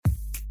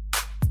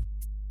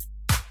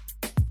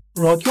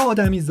رادیو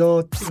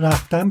آدمیزاد،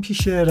 رفتن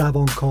پیش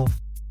روانکاو.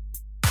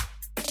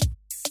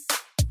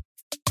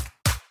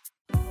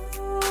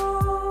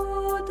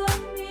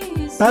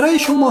 برای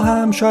شما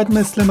هم شاید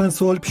مثل من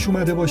سوال پیش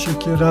اومده باشه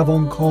که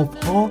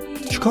روانکاوها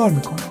چیکار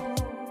میکنن؟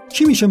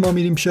 چی میشه ما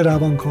میریم پیش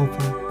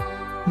روانکاوها؟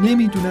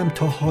 نمیدونم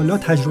تا حالا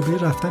تجربه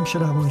رفتن پیش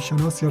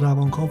روانشناس یا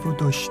روانکاو رو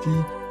داشتی،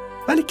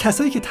 ولی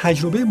کسایی که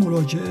تجربه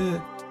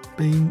مراجعه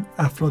به این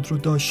افراد رو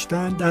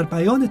داشتن در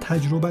بیان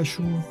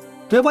تجربهشون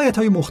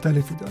روایت‌های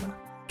مختلفی دارن.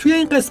 توی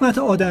این قسمت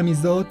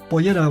آدمیزاد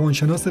با یه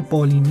روانشناس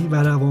بالینی و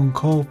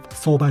روانکاو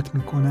صحبت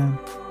میکنم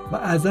و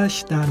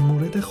ازش در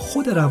مورد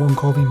خود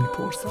روانکاوی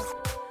میپرسم.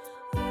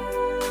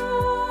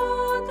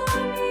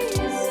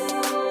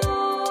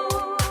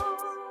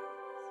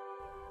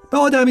 به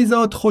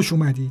آدمیزاد خوش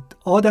اومدید.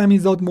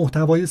 آدمیزاد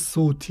محتوای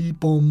صوتی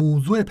با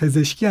موضوع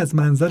پزشکی از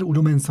منظر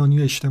علوم انسانی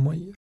و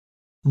اجتماعی.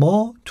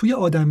 ما توی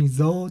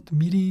آدمیزاد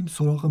میریم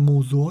سراغ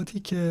موضوعاتی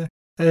که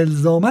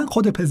الزاماً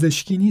خود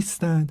پزشکی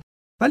نیستند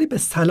ولی به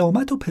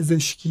سلامت و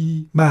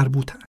پزشکی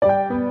مربوطن.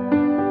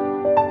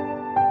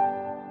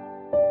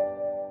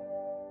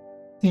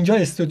 اینجا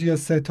استودیو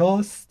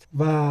ستاست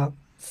و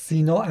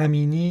سینا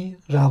امینی،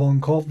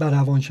 روانکاو و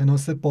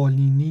روانشناس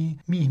بالینی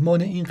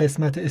میهمان این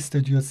قسمت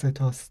استودیو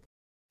ستاست.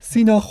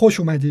 سینا خوش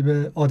اومدی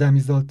به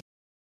آدمیزاد.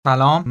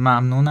 سلام،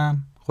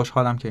 ممنونم،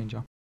 خوشحالم که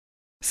اینجا.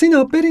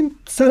 سینا بریم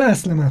سر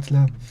اصل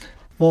مطلب.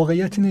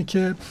 واقعیت اینه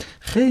که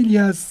خیلی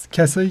از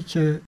کسایی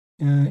که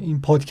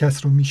این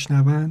پادکست رو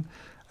میشنون،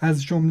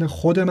 از جمله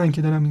خود من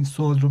که دارم این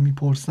سوال رو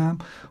میپرسم،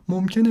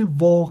 ممکنه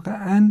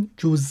واقعاً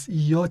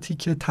جزئیاتی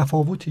که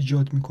تفاوت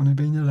ایجاد میکنه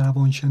بین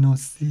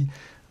روانشناسی،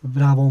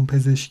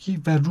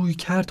 روانپزشکی و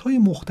رویکردهای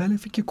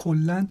مختلفی که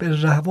کلاً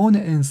به روان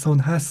انسان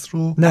هست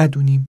رو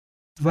ندونیم.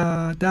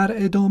 و در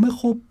ادامه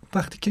خب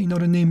وقتی که اینا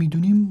رو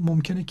نمیدونیم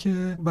ممکنه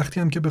که وقتی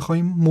هم که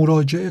بخوایم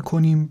مراجعه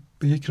کنیم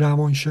به یک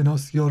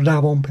روانشناس یا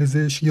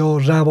روانپزشک یا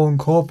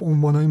روانکاو،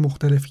 عنوانهای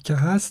مختلفی که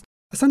هست،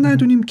 اصلا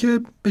ندونیم که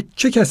به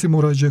چه کسی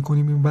مراجعه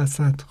کنیم این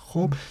وسط،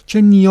 خب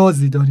چه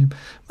نیازی داریم.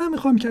 من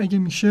میخوام که اگه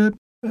میشه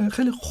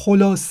خیلی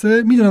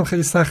خلاصه، میدونم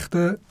خیلی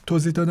سخته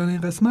توضیح دادن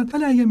این قسمت،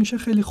 ولی اگه میشه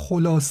خیلی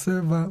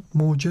خلاصه و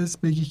موجز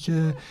بگی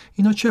که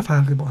اینا چه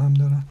فرقی با هم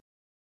دارن.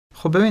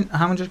 خب ببین،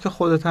 همونجور که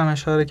خودت هم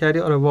اشاره کردی،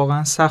 آره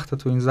واقعا سخته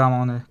تو این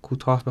زمان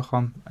کوتاه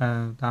بخوام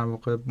در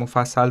واقع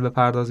مفصل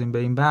بپردازیم به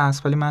این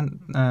بحث، ولی من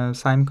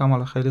سعی میکنم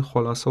حالا خیلی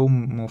خلاصه و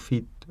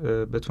مفید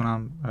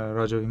بتونم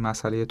راجع به این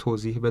مسئله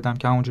توضیح بدم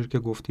که همونجور که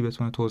گفتی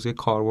بتونه توضیح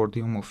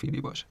کاربردی و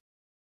مفیدی باشه.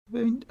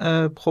 ببین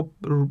خب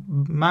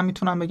من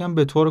میتونم بگم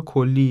به طور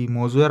کلی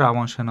موضوع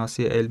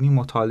روانشناسی علمی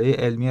مطالعه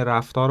علمی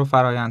رفتار و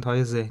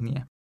فرآیندهای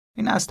ذهنیه.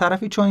 این از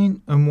طرفی چون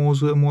این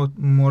موضوع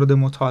مورد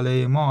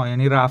مطالعه ما،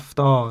 یعنی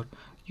رفتار،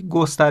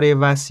 گستره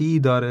وسیعی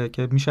داره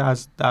که میشه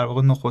از در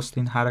واقع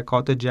نخستین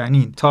حرکات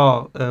جنین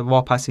تا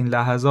واپسین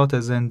لحظات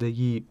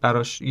زندگی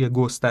براش یه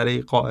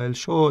گستره قائل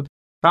شد.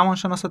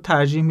 روانشناسا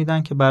ترجیح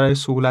میدن که برای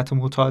سهولت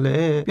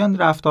مطالعه بیان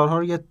رفتارها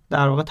رو یه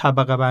در واقع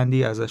طبقه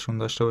بندی ازشون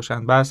داشته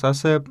باشن بر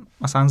اساس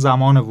مثلا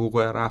زمان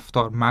وقوع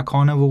رفتار،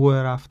 مکان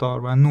وقوع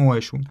رفتار و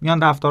نوعشون.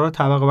 میان رفتارها رو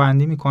طبقه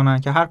بندی میکنن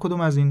که هر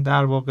کدوم از این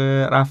در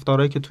واقع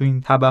رفتارهایی که تو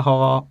این طبقه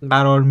ها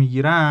قرار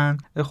میگیرن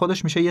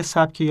خودش میشه یه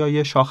سبک یا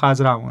یه شاخه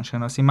از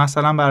روانشناسی.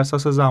 مثلا بر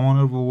اساس زمان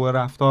وقوع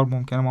رفتار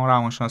ممکنه ما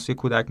روانشناسی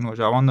کودک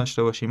نوجوان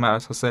داشته باشیم، بر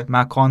اساس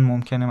مکان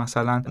ممکنه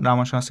مثلا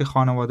روانشناسی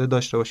خانواده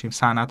داشته باشیم،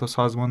 صنعت و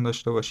سازمان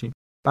داشته باشیم.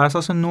 بر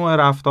اساس نوع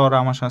رفتار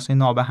روانشناسی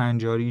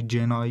نابهنجاری،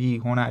 جنایی،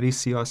 هنری،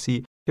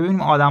 سیاسی، که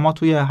ببینیم آدما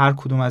توی هر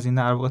کدوم از این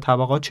در واقع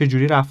طبقات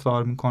چجوری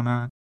رفتار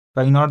میکنن و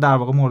اینا رو در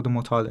واقع مورد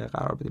مطالعه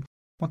قرار بدیم.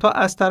 منتها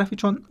از طرفی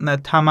چون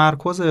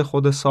تمرکز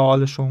خود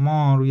سوال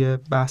شما روی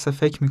بحث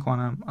فکر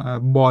میکنم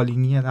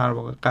بالینی در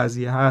واقع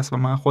قضیه هست و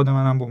من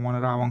خودم به عنوان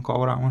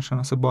روانکاو و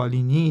روانشناس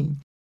بالینی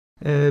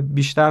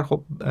بیشتر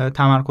خب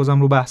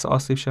تمرکزم رو بحث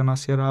آسیب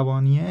شناسی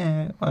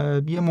روانیه،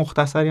 یه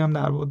مختصری هم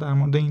در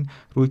مورد این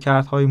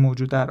رویکردهای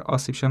موجود در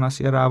آسیب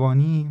شناسی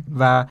روانی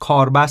و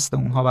کاربست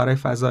اونها برای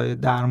فضای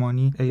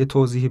درمانی یه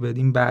توضیحی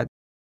بدیم. بعد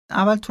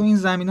اول تو این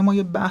زمینه ما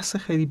یه بحث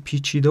خیلی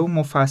پیچیده و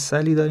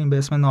مفصلی داریم به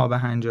اسم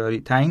نابهنجاری.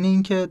 تعیین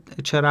این که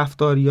چه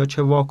رفتاری یا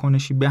چه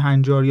واکنشی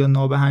بهنجار یا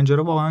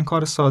نابهنجاره واقعا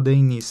کار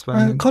ساده‌ای نیست.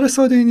 کار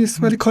ساده‌ای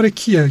نیست، ولی کار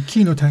کیه؟ کی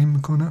اینو تعیین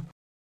میکنه؟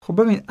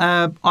 خب ببین،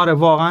 آره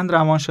واقعا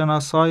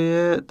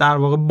روانشناسای در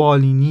واقع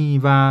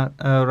بالینی و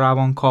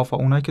روانکاو،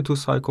 اونایی که تو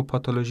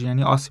سایکوپاتولوژی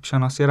یعنی آسیب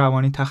شناسی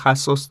روانی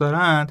تخصص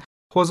دارن،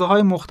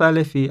 حوزه‌های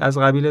مختلفی از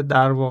قبیل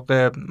در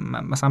واقع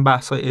مثلا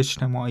بحث‌های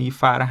اجتماعی،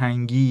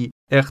 فرهنگی،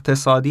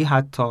 اقتصادی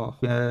حتی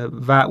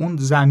و اون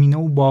زمینه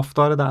و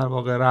بافتار در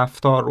واقع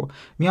رفتار رو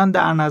میان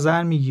در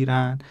نظر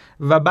میگیرن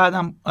و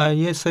بعدم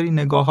یه سری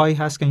نگاهایی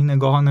هست که این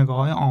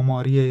نگاه‌های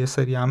آماریه، یه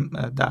سری هم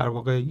در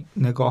واقع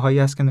نگاهایی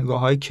هست که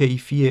نگاه‌های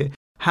کیفیه.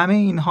 همه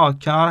اینها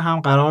کنار هم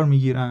قرار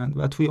میگیرن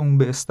و توی اون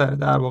بستر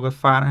در واقع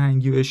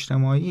فرهنگی و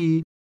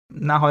اجتماعی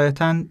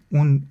نهایتاً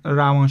اون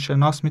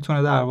روانشناس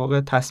میتونه در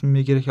واقع تصمیم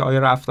بگیره که آیا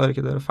رفتاری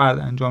که داره فرد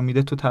انجام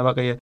میده تو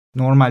طبقه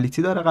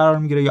نورمالیتی داره قرار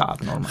میگیره یا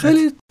ابنورمالیتی.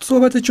 خیلی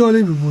صحبت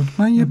جالبی بود.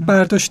 من یه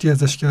برداشتی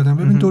ازش کردم،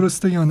 ببین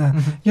درسته یا نه.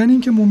 یعنی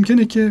اینکه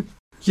ممکنه که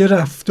یه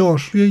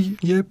رفتار توی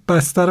یه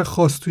بستر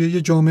خاص توی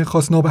یه جامعه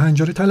خاص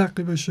نابهنجاری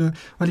تلقی بشه،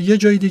 ولی یه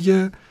جای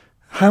دیگه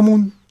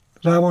همون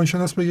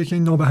روانشناس بگه که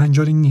این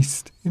نابهنجاری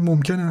نیست. این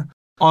ممکنه؟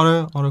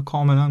 آره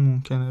کاملا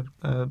ممکنه.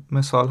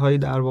 مثال هایی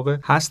در واقع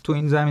هست تو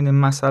این زمینه.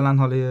 مثلا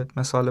حالا یه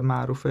مثال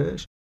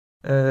معروفش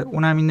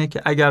اونم اینه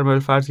که اگر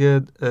بالفرض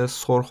یه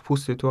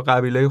سرخپوستی تو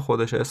قبیله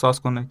خودش احساس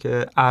کنه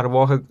که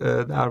ارواح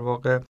در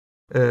واقع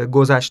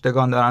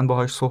گذشتگان دارن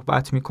باهاش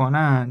صحبت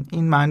میکنن،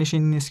 این معنیش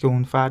این نیست که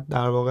اون فرد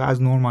در واقع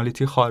از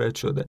نرمالیتی خارج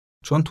شده،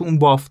 چون تو اون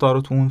بافتار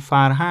و تو اون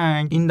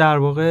فرهنگ این در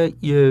واقع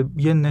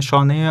یه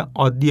نشانه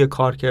عادی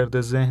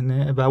کارکرد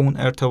ذهنه و اون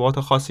ارتباط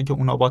خاصی که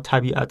اونا با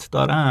طبیعت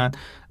دارن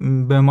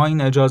به ما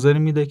این اجازه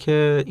میده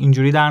که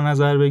اینجوری در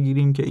نظر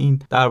بگیریم که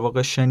این در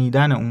واقع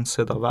شنیدن اون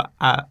صدا و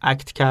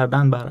اکت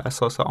کردن بر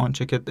اساس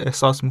آنچه که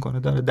احساس میکنه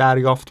داره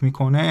دریافت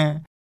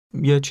میکنه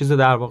یه چیز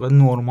در واقع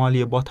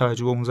نرمالیه با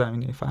توجه به اون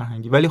زمینه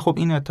فرهنگی. ولی خب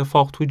این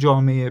اتفاق تو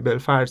جامعه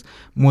بالفرض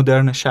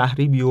مدرن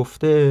شهری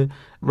بیفته،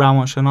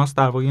 روانشناس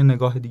در واقع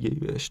نگاه دیگه‌ای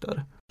بهش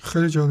داره.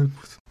 خیلی جالب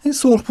بود. این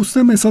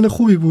سرخپوسته مثال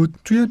خوبی بود.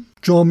 توی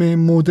جامعه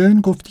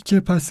مدرن گفتی که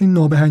پس این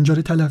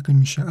نابهنجاری تلقی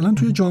میشه. الان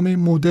توی جامعه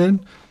مدرن،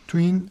 تو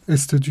این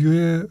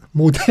استودیوی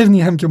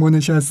مدرنی هم که ما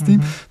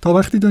نشستیم، تا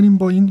وقتی داریم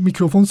با این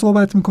میکروفون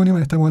صحبت میکنیم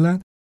احتمالاً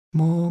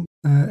ما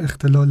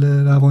اختلال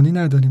روانی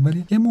نداریم،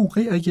 ولی یه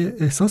موقعی اگه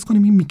احساس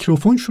کنیم این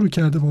میکروفون شروع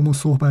کرده با ما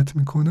صحبت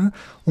میکنه،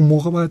 اون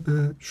موقع باید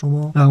به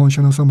شما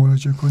روانشناسا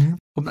مراجعه کنیم.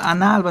 خب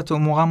نه البته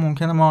اون موقع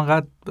ممکنه ما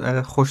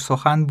انقدر خوش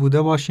سخن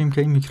بوده باشیم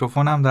که این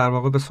میکروفون هم در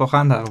واقع به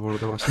سخن در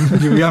آورده باشیم.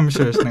 اینجوری هم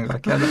میشه بهش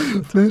نگاه کرد.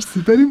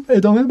 مرسی. بریم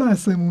ادامه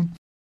بحثمون.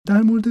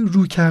 در مورد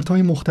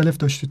رویکردهای مختلف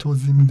داشتی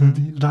توضیح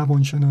میدادی،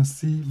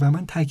 روانشناسی و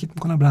من تاکید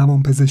میکنم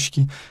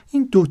روانپزشکی.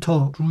 این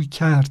دوتا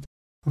رویکرد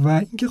و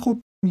اینکه خب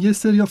یه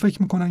سریا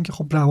فکر میکنن که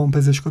خب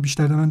روانپزشکا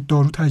بیشتر دارن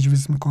دارو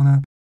تجویز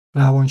میکنن،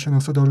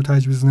 روانشناسا دارو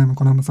تجویز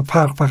نمیکنن، مثلا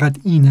فرق فقط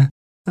اینه.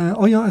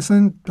 آیا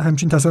اصلا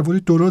همچین تصوری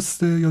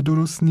درسته یا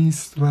درست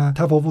نیست و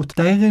تفاوت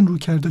دقیق این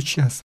رویکردها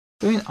چی هست؟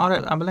 ببین آره،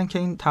 اولا که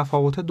این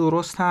تفاوت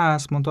درست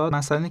هست، منتها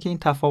مثلا اینه که این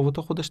تفاوت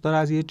خودش داره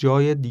از یه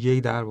جای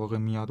دیگه‌ای در واقع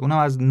میاد. اونم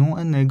از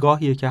نوع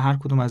نگاهیه که هر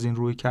کدوم از این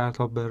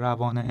رویکردها به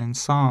روان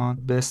انسان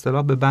به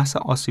اصطلاح به بحث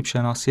آسیب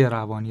شناسی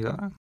روانی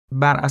دارن.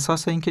 بر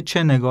اساس اینکه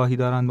چه نگاهی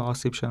دارن به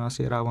آسیب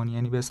شناسی روانی،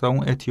 یعنی به اصطلاح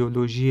اون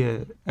اتیولوژی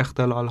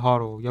اختلال ها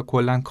رو یا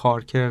کلا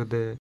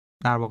کارکرد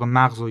در واقع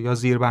مغز یا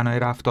زیربنای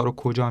رفتار رو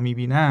کجا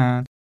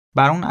میبینن،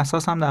 بر اون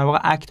اساس هم در واقع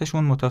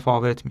اکتشون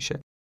متفاوت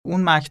میشه.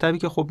 اون مکتبی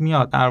که خب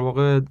میاد در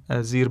واقع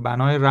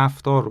زیربنای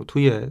رفتار رو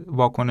توی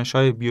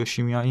واکنش‌های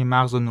بیوشیمیایی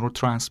مغز و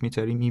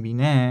نوروترانسمیتری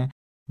میبینه،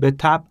 به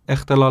تبع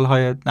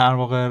اختلال‌های در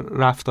واقع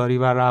رفتاری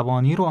و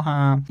روانی رو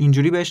هم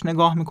اینجوری بهش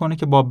نگاه میکنه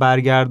که با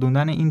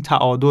برگردوندن این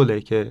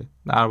تعادله که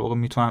در واقع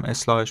میتونم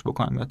اصلاحش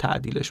بکنم یا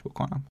تعدیلش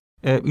بکنم.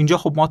 اینجا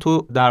خب ما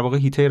تو در واقع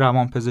حیطه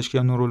روانپزشکی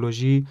یا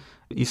نورولوژی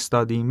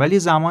ایستادیم، ولی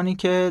زمانی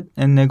که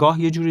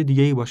نگاه یه جور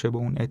دیگه‌ای باشه به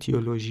اون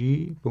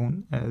اتیولوژی، به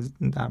اون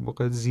در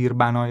واقع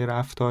زیربنای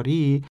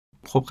رفتاری،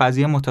 خب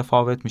قضیه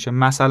متفاوت میشه.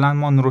 مثلا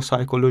ما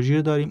نوروسایکولوژی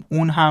رو داریم،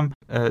 اون هم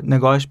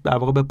نگاهش در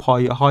واقع به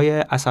پایه‌های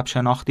عصب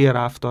شناختی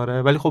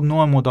رفتاره، ولی خب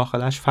نوع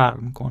مداخلهش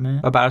فرق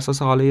میکنه و بر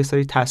اساس حالا یه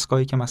سری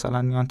تسکایی که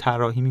مثلا میان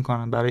طراحی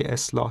میکنن برای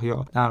اصلاح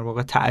یا در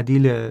واقع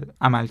تعدیل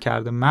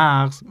عملکرد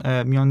مغز،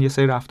 میان یه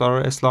سری رفتارا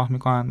رو اصلاح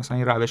میکنن. مثلا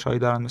یه روش‌هایی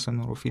دارن مثل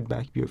نورو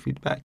فیدبک، بیو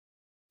فیدبک.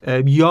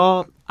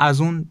 یا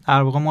از اون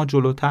در واقع ما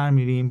جلوتر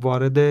میریم،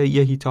 وارد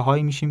یه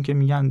حیطه‌هایی میشیم که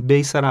میگن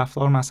بیس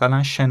رفتار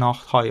مثلا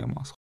شناخت‌های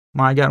ماست.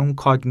 ما اگر اون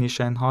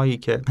کاگنیشن هایی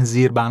که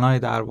زیربنای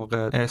در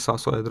واقع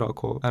احساس و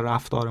ادراک و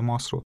رفتار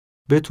ماست رو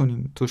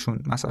بتونیم توشون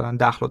مثلا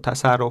دخل و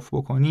تصرف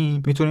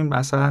بکنیم، میتونیم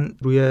مثلا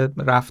روی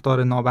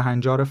رفتار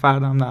نابهنجار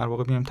فردم در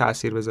واقع بیایم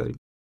تأثیر بذاریم،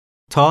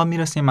 تا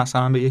میرسیم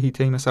مثلا به یه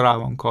حیطه‌ای مثل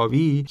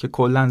روانکاوی که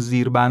کلا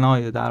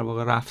زیربنای در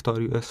واقع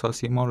رفتاری و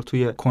احساسی ما رو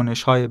توی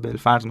کنش‌های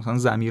بالفرض مثلا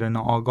ضمیر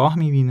ناآگاه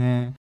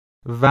میبینه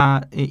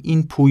و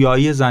این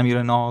پویایی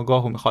ضمیر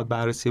ناآگاه رو میخواد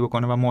بررسی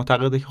بکنه و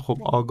معتقده که خب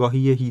آگاهی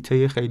یه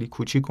حیطه خیلی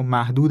کوچیک و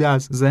محدود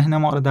از ذهن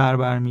ما رو در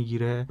بر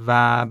میگیره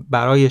و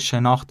برای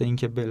شناخت این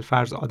که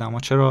بالفرض آدما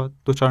چرا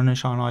دچار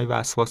نشانه‌های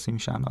وسواسی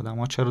میشن،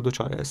 آدما چرا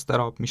دچار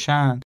اضطراب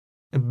میشن،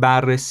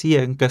 بررسی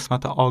این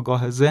قسمت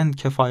آگاه ذهن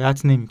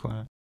کفایت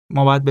نمیکنه.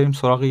 ما باید بریم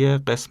سراغ یه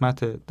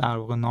قسمت در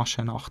واقع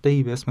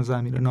ناشناخته‌ای به اسم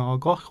ضمیر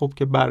ناآگاه، خب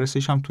که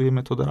بررسیش هم توی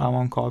متد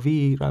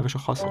روانکاوی روش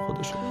خاص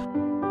خودشه.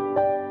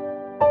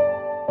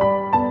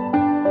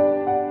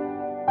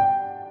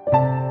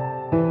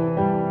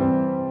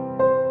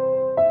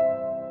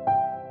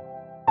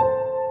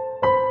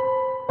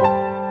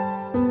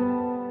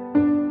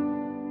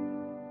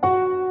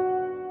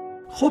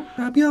 خب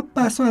بیا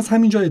بحثو از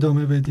همینجا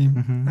ادامه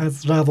بدیم.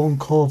 از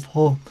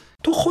روانکاوها.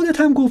 تو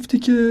خودت هم گفتی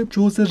که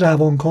جزء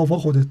روانکاوها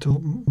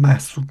خودتو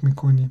محسوب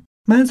میکنی.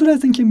 منظور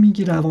از این که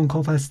میگی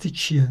روانکاو هستی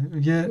چیه؟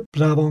 یه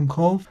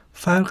روانکاو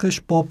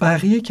فرقش با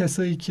بقیه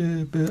کسایی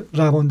که به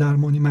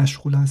رواندرمانی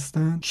مشغول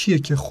هستن چیه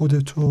که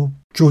خودتو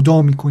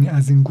جدا میکنی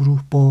از این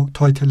گروه با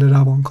تایتل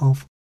روانکاو؟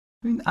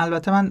 این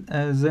البته من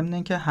ضمن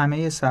اینکه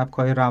همه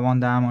سبک‌های روان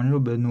درمانی رو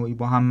به نوعی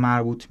با هم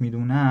مربوط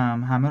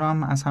میدونم، همه رو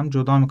هم از هم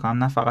جدا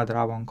میکنم، نه فقط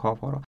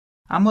روانکاوها رو.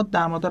 اما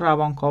در مورد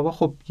روانکاو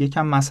خب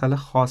یکم مسئله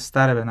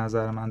خاص‌تره به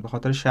نظر من، به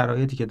خاطر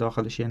شرایطی که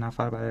داخلش یه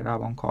نفر برای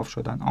روانکاو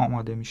شدن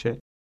آماده میشه.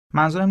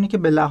 منظورم اینه که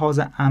به لحاظ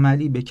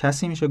عملی به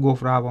کسی میشه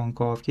گفت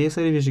روانکاو که یه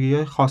سری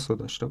ویژگی‌های خاص رو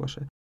داشته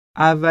باشه.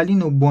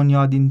 اولین و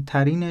بنیادین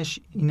ترینش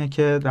اینه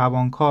که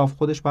روانکاو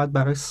خودش باید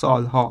برای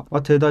سالها با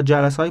تعداد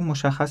جلسه‌های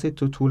مشخصی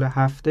تو طول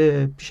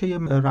هفته پیش یه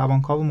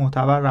روانکاو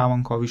معتبر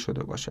روانکاوی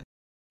شده باشه.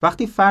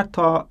 وقتی فرد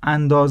تا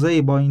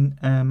اندازه‌ای با این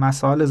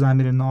مسائل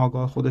ضمیر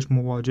ناآگاه خودش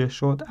مواجه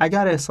شد،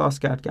 اگر احساس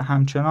کرد که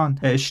همچنان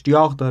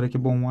اشتیاق داره که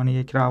به عنوان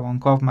یک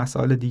روانکاو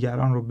مسائل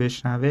دیگران رو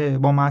بشنوه،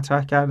 با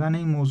مطرح کردن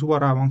این موضوع با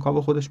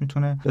روانکاو خودش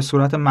میتونه به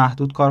صورت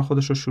محدود کار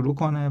خودش رو شروع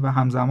کنه و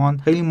همزمان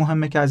خیلی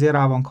مهمه که از یه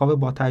روانکاو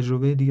با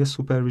تجربه دیگه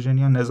سوپرویژن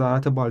یا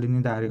نظارت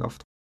بالینی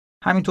دریافت.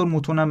 همینطور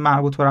متون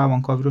مربوط به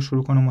روانکاوی رو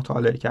شروع کنه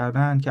مطالعه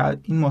کردن که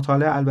این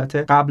مطالعه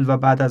البته قبل و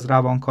بعد از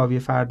روانکاوی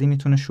فردی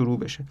میتونه شروع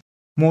بشه.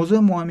 موضوع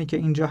مهمی که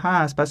اینجا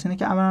هست پس اینه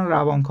که اولا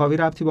روانکاوی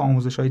ربطی به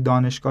آموزش‌های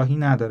دانشگاهی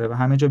نداره و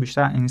همه جا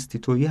بیشتر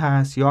اینستیتویی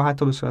هست یا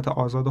حتی به صورت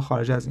آزاد و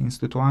خارج از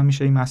اینستیتو هم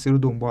میشه این مسیر رو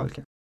دنبال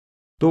کرد.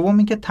 دوم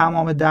اینکه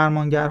تمام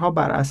درمانگرها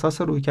بر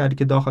اساس رویکردی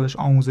که داخلش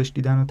آموزش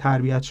دیدن و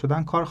تربیت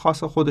شدن کار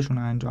خاص خودشون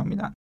رو انجام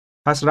میدن.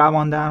 پس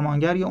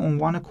رواندرمانگر یه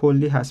عنوان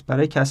کلی هست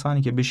برای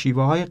کسانی که به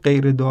شیوه‌های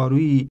غیر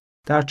دارویی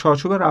در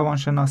چارچوب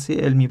روانشناسی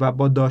علمی و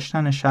با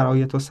داشتن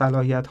شرایط و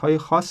صلاحیت‌های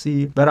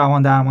خاصی به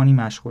رواندرمانی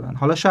مشغولن.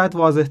 حالا شاید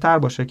واضح‌تر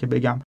باشه که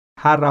بگم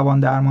هر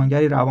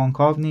رواندرمانگری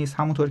روانکاو نیست،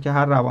 همونطور که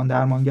هر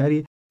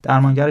رواندرمانگری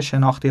درمانگر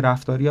شناختی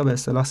رفتاری یا به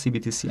اصطلاح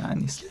CBT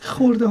نیست.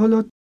 خورده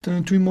حالا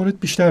تو این مورد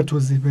بیشتر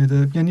توضیح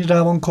بده. یعنی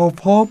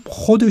روانکاوها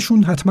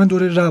خودشون حتما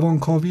دوره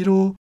روانکاوی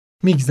رو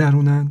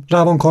میگذرونن،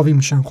 روانکاوی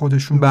میشن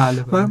خودشون.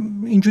 بله. و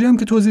اینجوری هم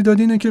که توضیح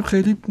دادینه که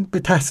خیلی به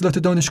تحصیلات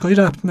دانشگاهی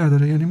ربط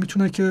نداره، یعنی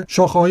میتونه که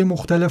شاخه‌های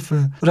مختلف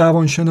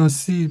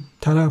روانشناسی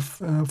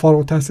طرف فارغ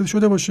التحصیل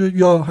شده باشه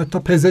یا حتی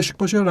پزشک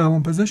باشه،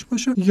 روانپزشک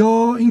باشه،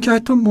 یا اینکه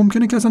حتی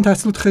ممکنه که اصلا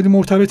تحصیلات خیلی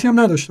مرتبطی هم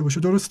نداشته باشه.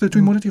 درسته؟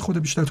 توی موردی خود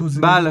بیشتر توضیح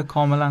بده. بله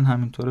کاملا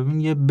همینطوره. ببین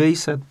یه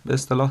بیس به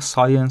اصطلاح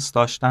ساینس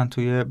داشتن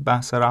توی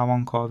بحث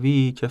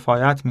روانکاوی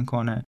کفایت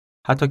میکنه.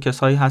 حتی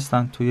کسایی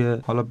هستن توی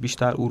حالا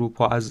بیشتر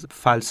اروپا از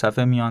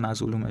فلسفه میان،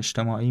 از علوم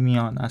اجتماعی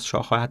میان، از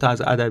شاخه حتی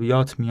از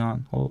ادبیات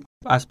میان، خب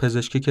از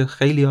پزشکی که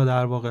خیلی‌ها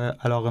در واقع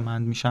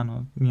علاقه‌مند میشن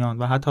و میان،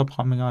 و حتی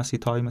بخوام بگم از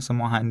حیطه‌ای مثل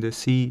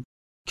مهندسی،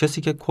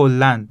 کسی که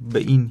کلاً به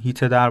این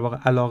حیطه در واقع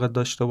علاقه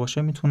داشته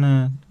باشه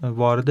میتونه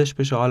واردش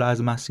بشه حالا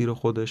از مسیر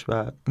خودش.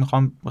 و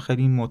میخوام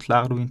خیلی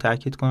مطلق رو این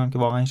تاکید کنم که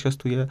واقعا هیچ کس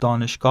توی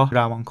دانشگاه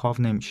روانکاو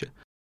نمیشه.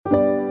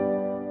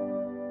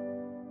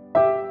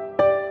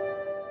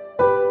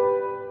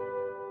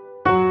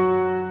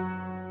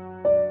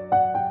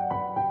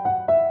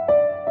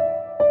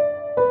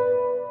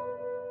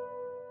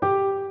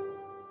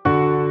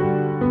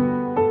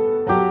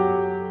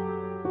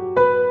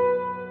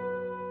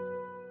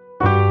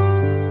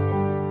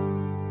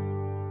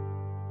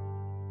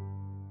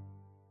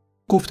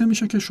 گفته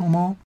میشه که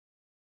شما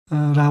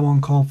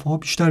روانکاوها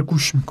بیشتر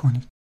گوش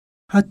میکنید.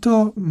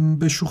 حتی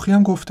به شوخی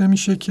هم گفته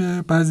میشه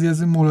که بعضی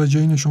از این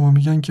مراجعین شما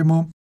میگن که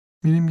ما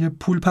میریم یه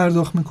پول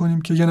پرداخت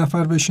میکنیم که یه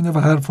نفر بشینه و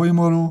حرفای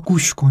ما رو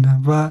گوش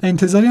کنه و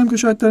انتظاری هم که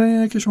شاید دارن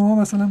اینه که شما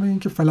مثلا بگین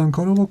که فلان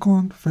کارو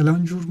بکن،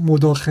 فلان جور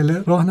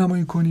مداخله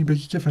راهنمایی کنی،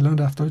 بگی که فلان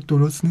رفتار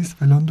درست نیست،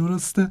 فلان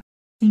درسته.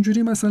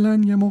 اینجوری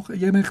مثلا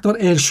یه مقدار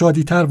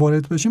ارشادی تر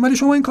وارد بشین، ولی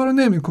شما این کارو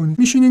نمیکنید،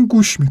 میشینین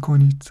گوش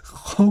میکنید.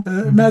 خب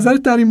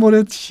نظرت در این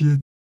مورد چیه؟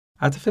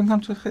 حتی فکر کنم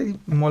تو خیلی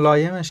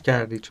ملایمش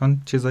کردی،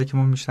 چون چیزایی که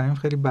ما میشنویم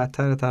خیلی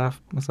بدتره. طرف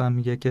مثلا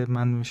میگه که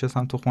من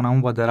میشستم تو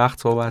خونمون با درخت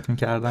صحبت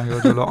میکردم یا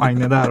جلو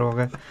آینه در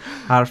واقع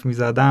حرف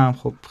میزدم.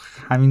 خب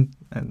همین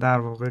در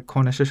واقع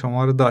کنش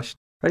شما رو داشت.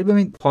 ولی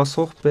ببین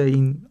پاسخ به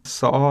این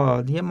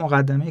سوال یه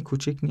مقدمه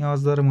کوچیک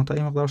نیاز داره، منتها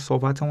این مقدار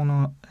صحبتمون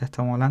رو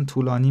احتمالاً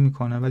طولانی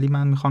میکنه، ولی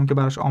من میخوام که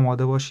براش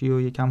آماده باشی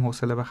و یکم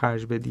حوصله به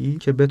خرج بدی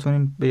که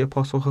بتونیم به یه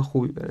پاسخ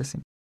خوبی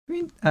برسیم.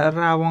 این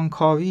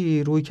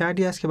روانکاوی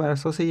رویکردی است که بر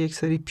اساس یک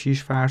سری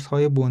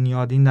پیش‌فرض‌های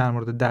بنیادین در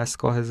مورد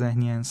دستگاه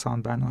ذهنی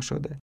انسان بنا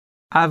شده.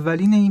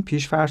 اولین این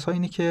پیش‌فرض‌ها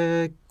اینه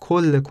که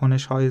کل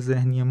کنش‌های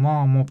ذهنی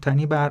ما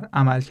مبتنی بر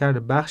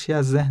عملکرد بخشی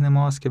از ذهن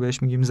ماست که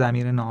بهش میگیم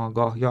ضمیر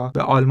ناآگاه، یا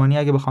به آلمانی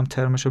اگه بخوام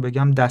ترمشو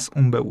بگم das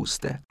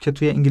Unbewusste که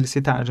توی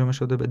انگلیسی ترجمه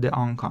شده به the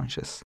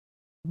unconscious.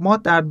 ما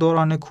در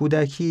دوران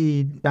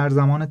کودکی در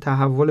زمان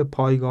تحول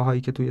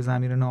پایگاه‌هایی که توی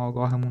ضمیر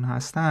ناآگاهمون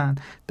هستن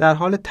در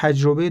حال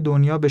تجربه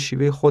دنیا به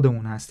شیوه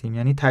خودمون هستیم.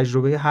 یعنی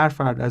تجربه هر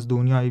فرد از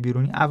دنیای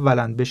بیرونی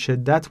اولاً به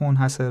شدت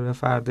منحصر به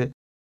فرده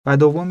و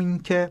دوم این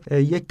که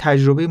یک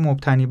تجربه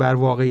مبتنی بر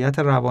واقعیت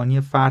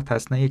روانی فرد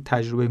هست، نه یک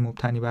تجربه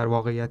مبتنی بر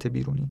واقعیت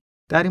بیرونی.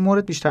 در این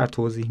مورد بیشتر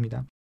توضیح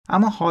میدم.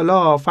 اما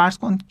حالا فرض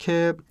کن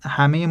که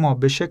همه ما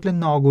به شکل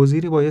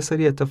ناگزیری با یه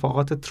سری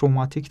اتفاقات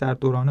تروماتیک در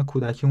دوران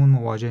کودکیمون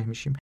مواجه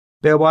میشیم.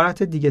 به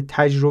عبارت دیگه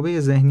تجربه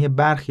ذهنی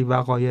برخی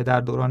وقایع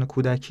در دوران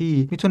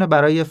کودکی میتونه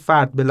برای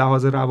فرد به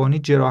لحاظ روانی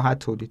جراحت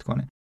تولید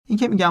کنه. این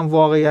که میگم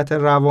واقعیت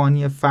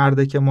روانی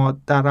فرده که ما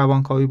در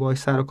روانکاوی باهاش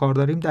سر و کار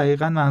داریم،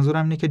 دقیقاً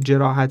منظورم اینه که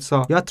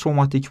جراحت‌زا یا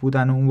تروماتیک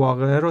بودن اون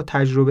واقعه رو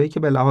تجربه‌ای که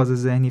به لحاظ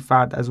ذهنی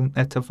فرد از اون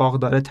اتفاق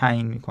داره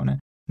تعیین میکنه،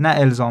 نه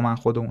الزاما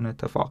خود اون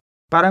اتفاق.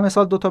 برای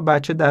مثال 2 تا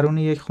بچه درون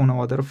یک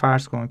خانواده رو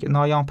فرض کن که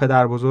ناگهان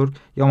پدر بزرگ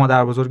یا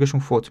مادر بزرگشون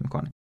فوت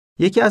میکنه.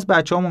 یکی از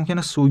بچه‌ها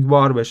ممکنه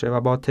سوگوار بشه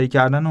و با طی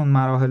کردن اون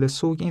مراحل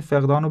سوگ این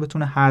فقدان رو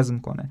بتونه هضم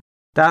کنه،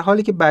 در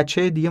حالی که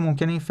بچه دیگه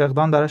ممکنه این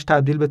فقدان براش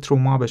تبدیل به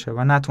تروما بشه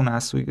و نتونه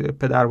از سوی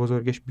پدر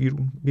بزرگش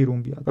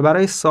بیرون بیاد و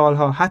برای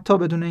سالها حتی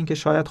بدون اینکه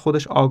شاید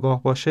خودش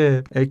آگاه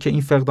باشه که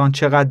این فقدان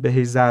چقدر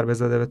بهش ضربه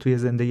زده و توی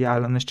زندگی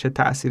الانش چه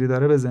تأثیری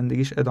داره به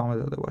زندگیش ادامه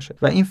داده باشه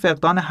و این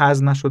فقدان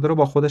هضم نشده رو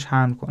با خودش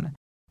حمل کنه.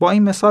 با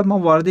این مثال ما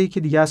وارد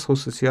یکی دیگه از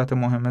خصوصیات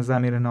مهم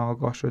ضمیر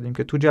ناآگاه شدیم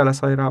که تو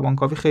جلسه‌های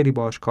روانکاوی خیلی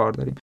باهاش کار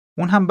داریم.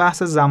 اون هم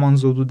بحث زمان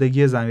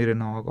زدودگی ضمیر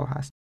ناآگاه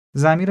هست.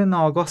 ضمیر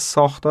ناآگاه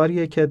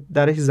ساختاریه که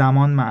درش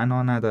زمان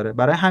معنا نداره.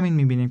 برای همین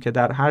می‌بینیم که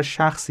در هر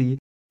شخصی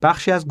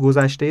بخشی از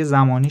گذشته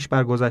زمانیش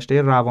بر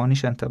گذشته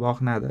روانیش انطباق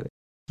نداره.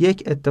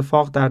 یک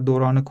اتفاق در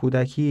دوران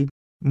کودکی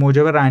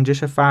موجب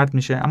رنجش فرد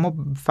میشه، اما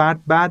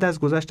فرد بعد از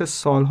گذشت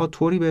سالها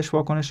طوری بهش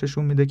واکنش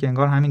نشون میده که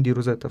انگار همین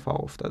دیروز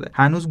اتفاق افتاده.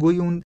 هنوز گویی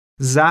اون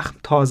زخم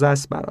تازه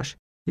است براش.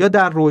 یا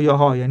در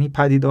رویاها، یعنی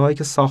پدیده‌هایی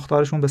که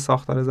ساختارشون به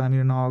ساختار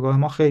ضمیر ناآگاه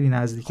ما خیلی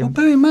نزدیکه.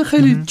 خب ببین من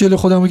خیلی جلو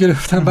خودمو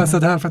گرفتم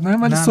وسط حرفت،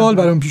 ولی سوال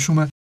برام پیش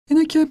اومد.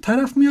 اینه که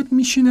طرف میاد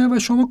میشینه و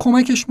شما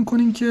کمکش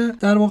میکنین که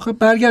در واقع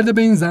برگرده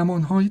به این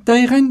زمان‌ها.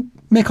 دقیقاً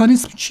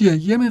مکانیزم چیه؟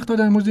 یه مقدار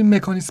در مورد این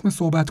مکانیزم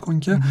صحبت کن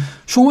که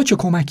شما چه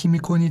کمکی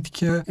میکنید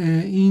که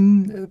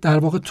این در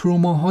واقع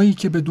تروماهایی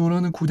که به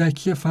دوران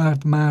کودکی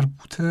فرد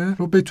مربوطه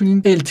رو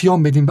بتونین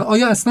التیام بدین و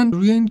آیا اصلا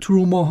روی این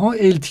تروماها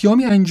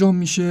التیامی انجام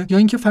میشه یا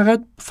اینکه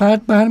فقط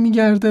فرد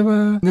برمیگرده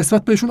و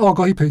نسبت بهشون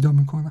آگاهی پیدا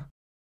میکنه؟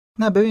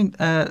 نه ببین،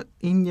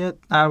 این یه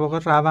در واقع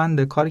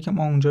رونده. کاری که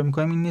ما اونجا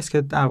میکنیم این نیست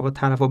که در واقع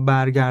طرفو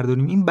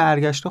برگردونیم، این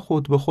برگشته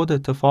خود به خود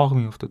اتفاق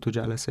میفته تو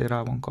جلسه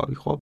روانکاوی.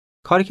 خب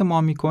کاری که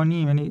ما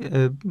میکنیم، یعنی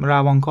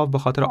روانکاو به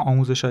خاطر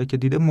آموزشایی که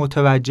دیده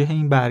متوجه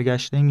این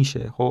برگشته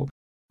میشه. خب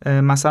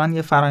مثلا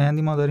یه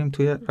فرایندی ما داریم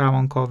توی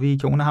روانکاوی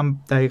که اون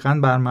هم دقیقاً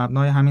بر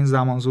مبنای همین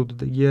زمان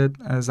زدودگی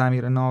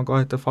ضمیر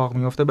ناآگاه اتفاق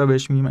میفته،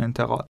 بهش میگیم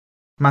انتقال.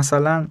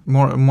 مثلا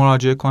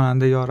مراجعه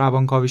کننده یا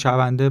روانکاوی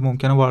شونده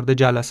ممکنه وارد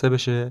جلسه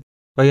بشه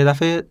و یه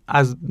دفعه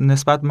از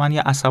نسبت من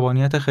یه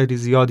عصبانیت خیلی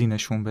زیادی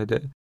نشون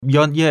بده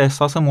یا یه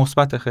احساس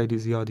مثبت خیلی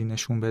زیادی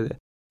نشون بده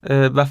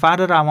و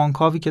فرد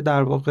روانکاوی که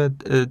در واقع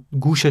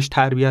گوشش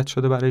تربیت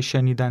شده برای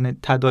شنیدن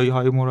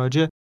تداعی‌های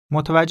مراجع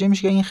متوجه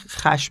میشه که این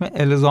خشم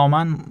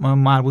الزاماً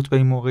مربوط به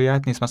این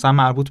موقعیت نیست. مثلا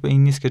مربوط به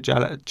این نیست که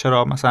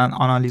چرا مثلا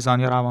آنالیزان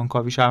یا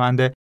روانکاوی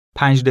شونده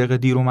 5 دقیقه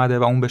دیر اومده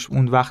و اون بهش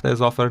اون وقت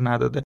اضافه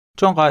نداده،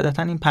 چون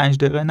قاعدتاً این 5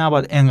 دقیقه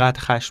نباید انقدر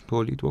خشم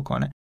تولید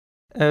بکنه.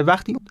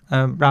 وقتی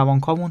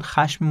روانکاو اون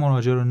خشم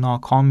مراجع رو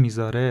ناکام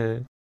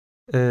میذاره،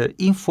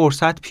 این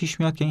فرصت پیش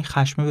میاد که این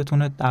خشم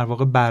بتونه در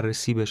واقع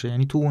بررسی بشه.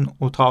 یعنی تو اون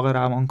اتاق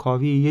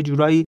روانکاوی یه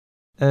جورایی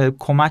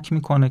کمک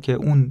میکنه که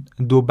اون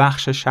 2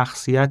 بخش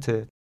شخصیت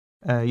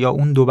یا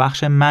اون 2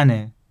 بخش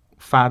من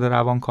فرد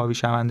روانکاوی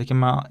شونده که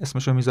ما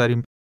اسمشو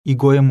میذاریم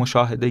ایگوی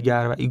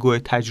مشاهده‌گر و ایگوی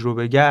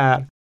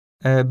تجربه‌گر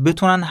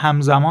بتونن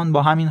همزمان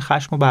با همین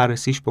خشم رو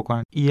بررسیش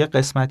بکنن. یه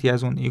قسمتی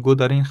از اون ایگو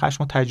داره این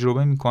خشم رو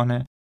تجربه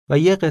میکنه و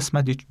یه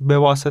قسمتی به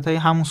واسطه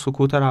همون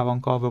سکوت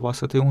روانکاو، به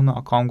واسطه اون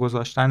ناکام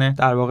گذاشتن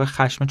در واقع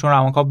خشم، چون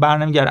روانکاو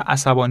برنمیگره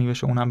عصبانی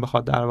بشه، اونم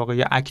بخواد در واقع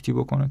یه اکتی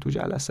بکنه تو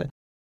جلسه،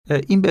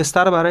 این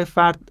بستر رو برای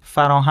فرد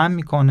فراهم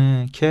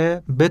میکنه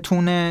که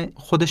بتونه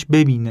خودش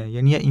ببینه،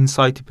 یعنی یه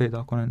اینسایتی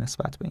پیدا کنه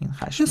نسبت به این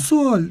خشم. یه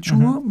سوال،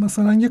 شما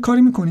مثلا یه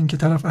کاری میکنین که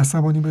طرف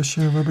عصبانی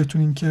بشه و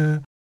بتونین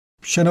که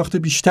شناخت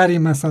بیشتری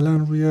مثلا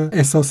روی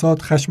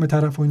احساسات خشم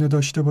طرف و اینا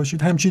داشته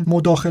باشید، همچین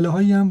مداخله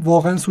هایی هم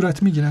واقعا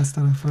صورت میگیره از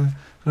طرف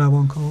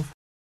روانکاو؟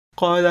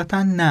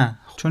 قاعدتا نه،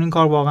 چون این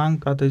کار واقعا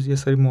یه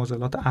سری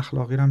معضلات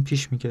اخلاقی رو هم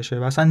پیش میکشه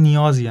و اصلا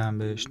نیازی هم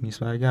بهش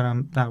نیست و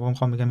اگرم در واقع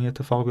میخوام بگم یه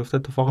اتفاق بیفته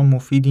اتفاق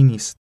مفیدی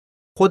نیست.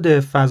 خود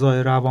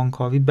فضای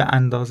روانکاوی به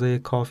اندازه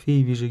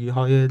کافی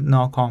ویژگی‌های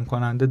ناکام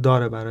کننده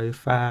داره برای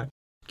فرد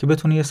که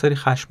بتونه یه سری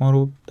خشما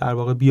رو در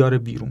واقع بیاره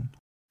بیرون.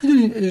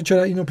 میدونی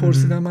چرا اینو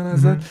پرسیدم من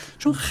ازت؟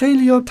 چون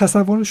خیلی‌ها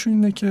تصورشون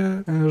اینه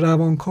که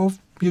روانکاو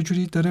یه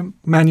جوری داره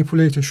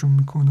منیپولیتشون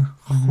میکنه.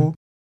 خب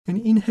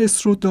یعنی این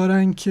حس رو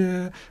دارن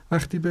که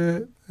وقتی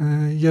به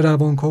یه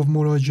روانکاو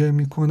مراجعه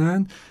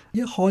میکنن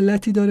یه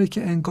حالتی داره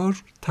که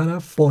انگار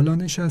طرف بالا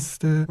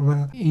نشسته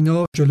و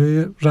اینا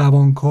جلوی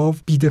روانکاو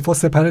بی‌دفاع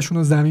سپرشون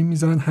رو زمین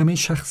میذارن، همه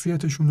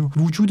شخصیتشون و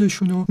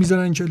وجودشون رو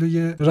میذارن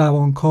جلوی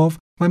روانکاو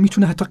و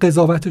میتونه حتی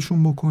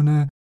قضاوتشون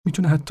بکنه،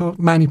 میتونه حتی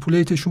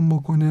منیپولیتشون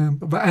بکنه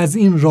و از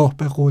این راه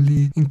به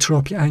قولی این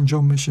تراپی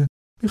انجام بشه.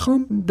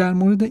 میخوام در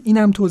مورد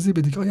اینم توضیح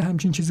بدی که آیا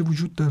همچین چیزی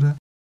وجود داره؟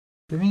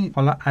 ببین،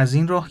 حالا از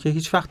این راه که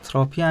هیچ وقت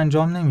تراپی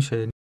انجام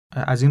نمیشه،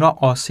 از این راه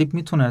آسیب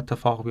میتونه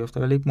اتفاق بیفته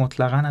ولی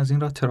مطلقاً از این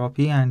راه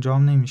تراپی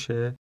انجام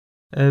نمیشه.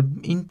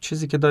 این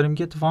چیزی که داریم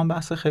که اتفاقا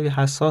بحث خیلی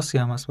حساسی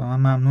هم هست و من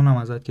ممنونم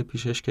ازت که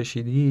پیشش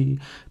کشیدی،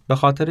 به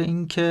خاطر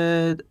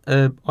اینکه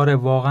آره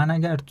واقعا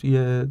اگر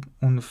توی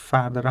اون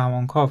فرد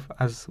روانکاو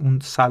از اون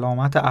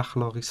سلامت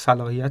اخلاقی،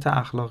 صلاحیت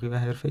اخلاقی و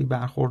حرفه‌ای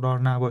برخوردار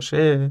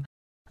نباشه،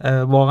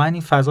 واقعا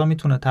این فضا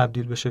میتونه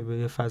تبدیل بشه به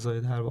یه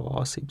فضای در واقع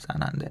آسیب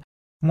زننده.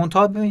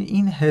 منتها ببین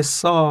این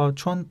حسا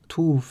چون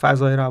تو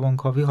فضای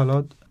روانکاوی،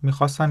 حالا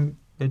میخواستم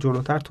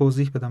جلوتر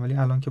توضیح بدم ولی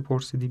الان که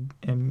پرسیدی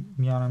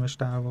میارمش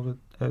در واقع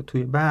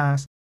توی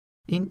بحث،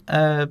 این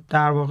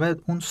در واقع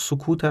اون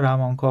سکوت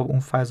روانکاو، اون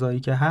فضایی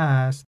که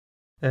هست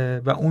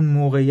و اون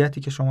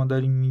موقعیتی که شما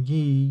داری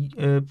میگی،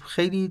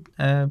 خیلی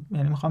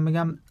یعنی میخوام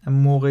بگم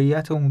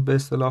موقعیت اون به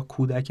اصطلاح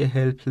کودک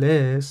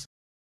هلپلس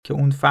که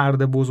اون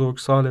فرد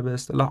بزرگسال به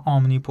اصطلاح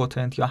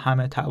آمنیپوتنت یا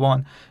همه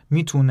توان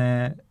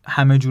میتونه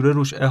همه جوره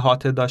روش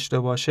احاطه داشته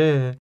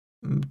باشه،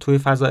 توی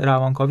فضای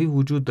روانکاوی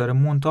وجود داره.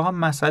 منتها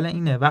مسئله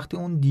اینه وقتی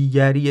اون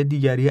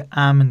دیگری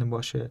امن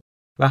باشه،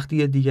 وقتی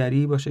یه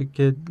دیگری باشه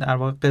که در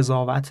واقع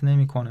قضاوت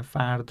نمیکنه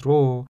فرد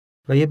رو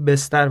و یه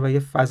بستر و یه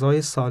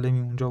فضای سالمی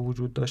اونجا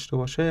وجود داشته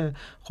باشه،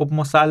 خب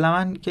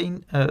مسلماً که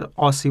این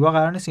آسیبا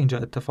قرار نیست اینجا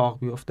اتفاق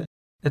بیفته.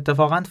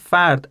 اتفاقاً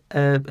فرد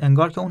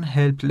انگار که اون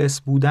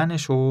هلپلس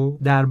بودنشو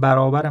در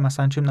برابر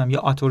مثلا چه میدونم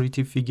یه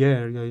اتوریتی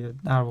فیگر یا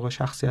در واقع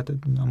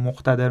شخصیت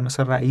مقتدر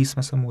مثل رئیس،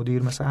 مثل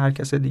مدیر، مثل هر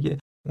کس دیگه،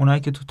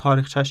 اونایی که تو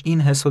تاریخچش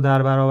این حسو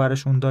در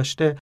برابرشون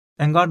داشته،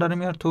 انگار داره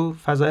میاد تو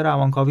فضای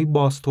روانکاوی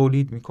باز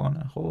تولید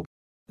میکنه. خب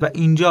و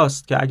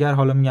اینجاست که اگر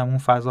حالا میگم اون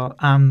فضا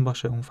امن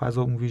باشه، اون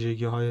فضا اون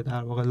ویژگی‌های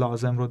در واقع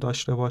لازم رو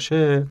داشته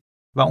باشه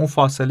و اون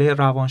فاصله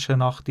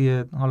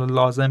روانشناختی حالا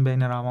لازم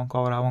بین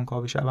روانکاو و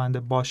روانکاوی شونده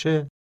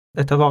باشه،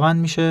 اتفاقا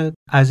میشه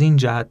از این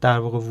جهت در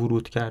واقع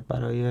ورود کرد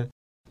برای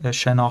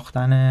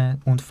شناختن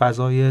اون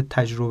فضای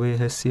تجربه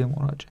حسی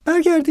مراجع.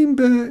 برگردیم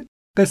به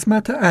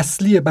قسمت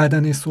اصلی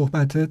بدنه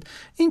صحبتت،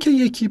 این که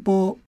یکی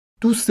با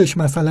دوستش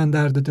مثلا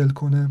درد دل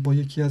کنه، با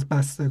یکی از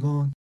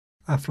بستگان،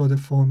 افراد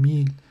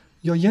فامیل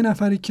یا یه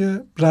نفری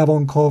که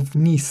روانکاو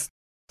نیست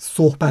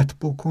صحبت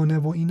بکنه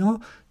و اینا،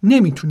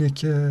 نمیتونه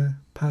که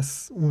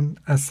پس اون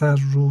اثر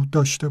رو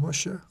داشته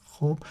باشه.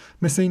 خب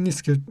مثل این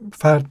نیست که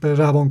فرد به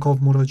روانکاو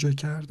مراجعه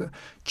کرده.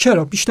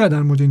 چرا؟ بیشتر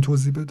در مورد این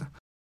توضیح بده.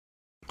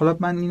 حالا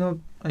من اینو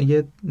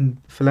یه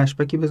فلش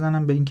بکی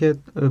بزنم به اینکه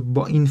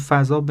با این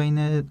فضا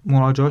بین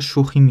مراجعه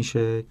شوخی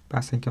میشه،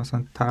 بس اینکه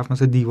مثلا طرف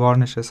مثلا دیوار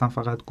نشستن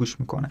فقط گوش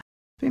میکنه.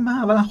 ببین من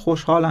اولا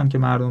خوشحالم که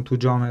مردم تو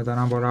جامعه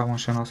دارن با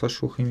روانشناسا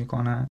شوخی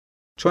میکنن،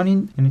 چون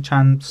این یعنی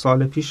چند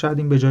سال پیش شاید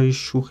این به جای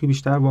شوخی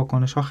بیشتر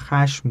واکنش‌ها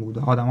خشم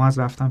بوده. آدم‌ها از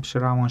رفتن پیش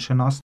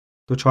روانشناس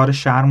دچار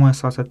شرم و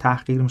احساس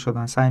تحقیر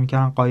می‌شدن، سعی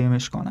می‌کردن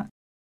قایمش کنن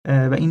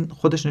و این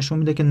خودش نشون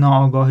میده که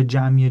ناآگاه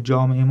جمعی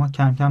جامعه ما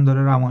کم کم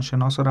داره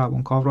روانشناس و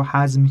روانکاو رو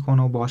هضم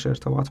میکنه و باهاش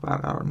ارتباط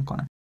برقرار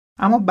میکنه.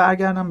 اما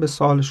برگردم به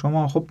سوال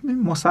شما، خب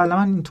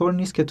مسلماً اینطور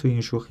نیست که توی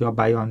این شوخی‌ها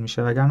بیان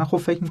میشه، وگرنه خب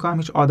فکر می‌کنم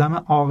هیچ آدم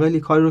عاقلی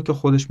کاری رو که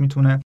خودش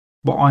میتونه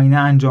با آینه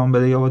انجام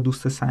بده یا با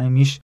دوست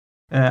صمیمیش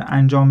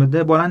انجام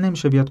بده بلند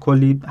نمیشه بیاد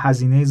کلی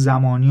هزینه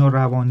زمانی و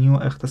روانی و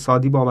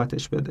اقتصادی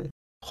بابتش بده.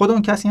 خود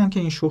اون کسی هم که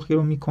این شوخی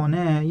رو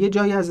میکنه یه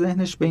جایی از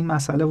ذهنش به این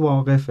مسئله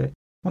واقفه،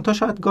 منتها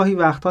شاید گاهی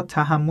وقتا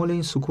تحمل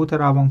این سکوت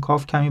روانکاو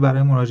کمی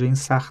برای مراجعین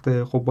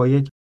سخته. خب با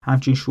یک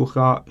همچین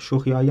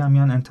شوخی‌هایی هم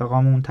میان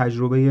انتقام اون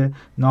تجربه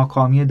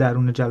ناکامی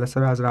درون جلسه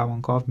رو از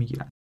روانکاو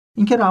میگیرن.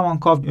 اینکه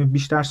روانکاو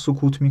بیشتر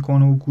سکوت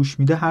میکنه و گوش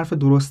میده حرف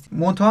درستی،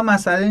 منتها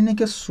مسئله اینه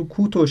که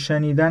سکوت و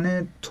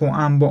شنیدن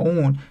توأم با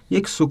اون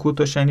یک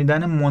سکوت و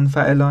شنیدن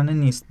منفعلانه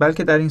نیست،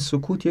 بلکه در این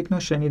سکوت یک نوع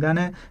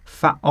شنیدن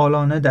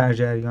فعالانه در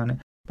جریانه.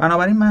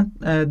 بنابراین من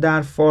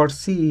در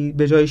فارسی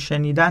به جای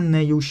شنیدن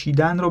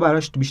نیوشیدن رو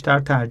براش بیشتر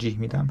ترجیح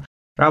میدم.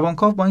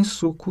 روانکاو با این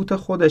سکوت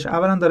خودش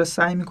اولا داره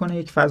سعی میکنه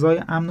یک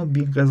فضای امن و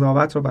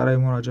بی‌قضاوت رو برای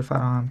مراجع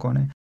فراهم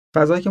کنه،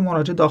 فضایی که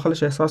مراجع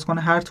داخلش احساس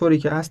کنه هر طوری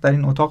که هست در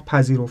این اتاق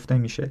پذیرفته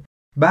میشه.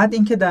 بعد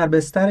اینکه در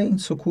بستر این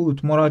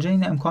سکوت مراجع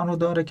این امکان رو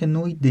داره که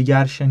نوعی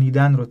دیگر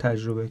شنیدن رو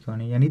تجربه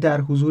کنه، یعنی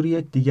در حضور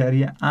یک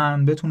دیگری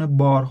امن بتونه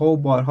بارها و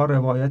بارها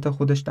روایت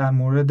خودش در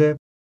مورد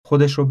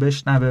خودش رو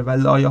بشنوه و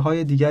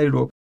لایه‌های دیگری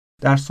رو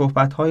در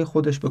صحبت‌های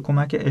خودش به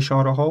کمک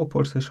اشاره‌ها و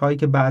پرسش‌هایی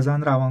که بعضاً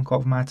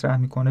روانکاو مطرح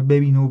می‌کنه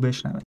ببینه و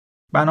بشنوه.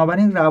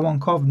 بنابراین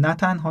روانکاو نه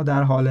تنها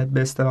در حال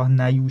به اصطلاح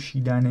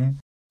نیوشیدنه،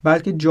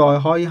 بلکه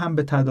جایهایی هم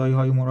به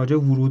تداعی‌های مراجع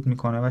ورود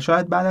می‌کنه و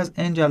شاید بعد از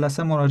این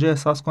جلسه مراجع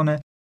احساس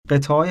کنه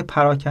قطعه‌های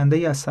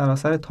پراکنده‌ای از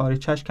سراسر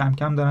تاریخچه‌اش کم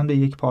کم دارن به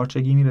یک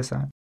پارچگی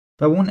میرسن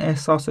و اون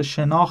احساس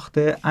شناخت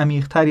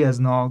عمیق‌تری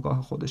از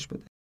ناآگاه خودش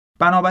بده.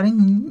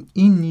 بنابراین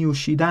این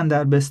نیوشیدن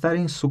در بستر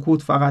این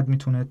سکوت فقط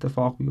میتونه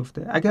اتفاق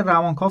بیفته. اگر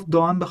روانکاو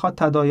دائم بخواد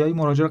تداعی‌های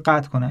مراجع رو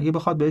قطع کنه، اگه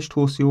بخواد بهش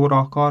توصیه و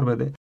راهکار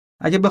بده،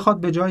 اگه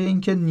بخواد به جای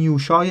اینکه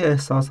نیوشای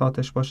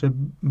احساساتش باشه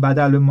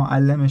بدل به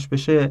معلمش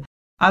بشه،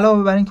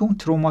 علاوه بر اینکه اون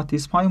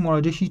تروماتیسم‌های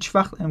مراجع هیچ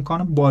وقت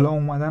امکان بالا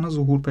اومدن و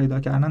ظهور پیدا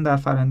کردن در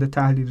فرآیند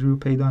تحلیلی رو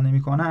پیدا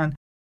نمی‌کنن،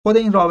 خود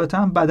این رابطه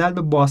هم بدل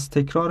به باز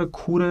تکرار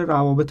کور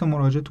روابط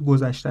مراجع تو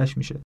گذشتهش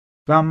میشه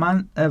و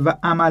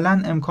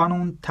عملاً امکان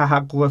اون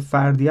تحقق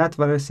فردیت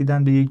و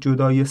رسیدن به یک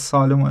جدایی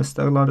سالم و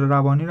استقلال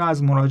روانی رو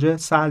از مراجع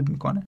سلب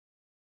میکنه.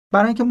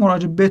 برای اینکه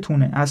مراجع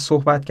بتونه از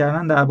صحبت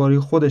کردن درباره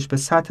خودش به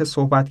سطح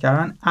صحبت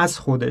کردن از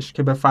خودش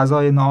که به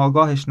فضای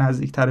ناآگاهش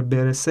نزدیکتر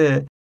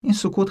برسه، این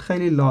سکوت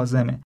خیلی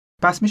لازمه.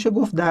 پس میشه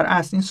گفت در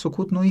اصل این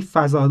سکوت نوعی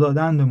فضا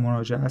دادن به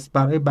مراجع است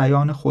برای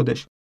بیان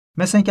خودش.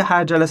 مثل اینکه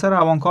هر جلسه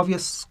روانکاو یه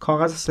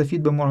کاغذ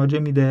سفید به مراجع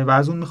میده و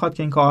از اون میخواد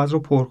که این کاغذ رو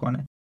پر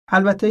کنه.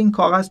 البته این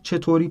کاغذ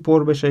چطوری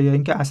پر بشه یا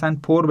اینکه اصلا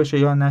پر بشه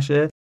یا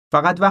نشه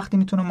فقط وقتی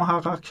میتونه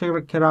محقق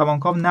که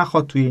روانکاو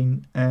نخواد توی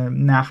این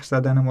نقش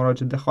زدن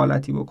مراجع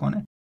دخالتی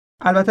بکنه.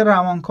 البته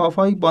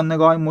روانکاوهایی با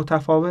نگاه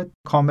متفاوت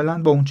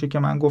کاملا با اون چه که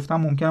من گفتم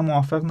ممکنه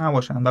موافق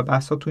نباشن و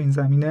بحثا تو این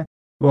زمینه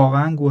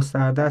واقعا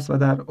گسترده است و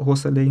در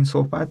حوصله این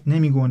صحبت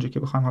نمیگنجه که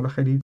بخوام حالا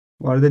خیلی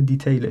وارد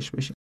دیتیلش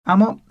بشیم.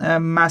 اما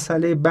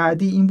مسئله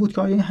بعدی این بود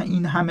که آیا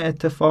این همه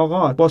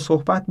اتفاقات با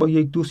صحبت با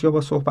یک دوست یا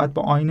با صحبت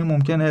با آینه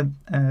ممکنه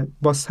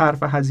با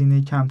صرف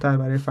هزینه کمتر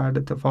برای فرد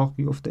اتفاق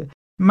بیفته؟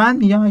 من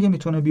میگم اگه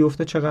میتونه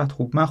بیفته چقدر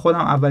خوب. من خودم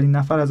اولین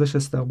نفر ازش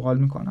استقبال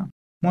میکنم.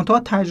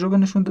 منتها تجربه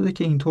نشون داده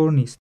که اینطور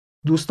نیست.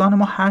 دوستان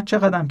ما هر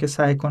چقدر که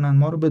سعی کنن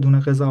ما رو بدون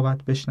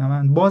قضاوت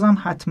بشنون، بازم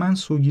حتما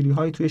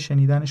سوگیری‌هایی توی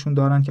شنیدنشون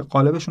دارن که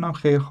قالبشون هم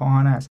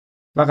خیرخواهانه است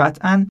و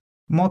قطعاً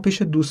ما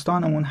پیش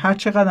دوستانمون هر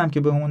چقدر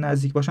که بهمون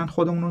نزدیک باشن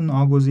خودمون رو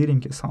ناگزیریم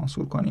که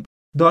سانسور کنیم.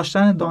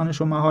 داشتن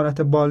دانش و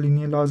مهارت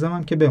بالینی لازم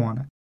هم که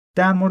بماند.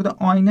 در مورد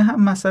آینه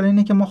هم مسئله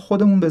اینه که ما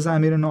خودمون به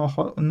ضمیر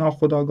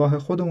ناخودآگاه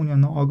خودمون یا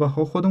ناآگاه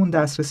خودمون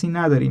دسترسی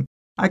نداریم.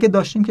 اگه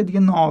داشتیم که دیگه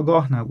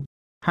ناآگاه نبود.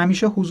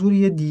 همیشه حضور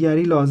یه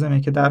دیگری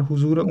لازمه که در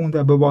حضور اون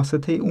و به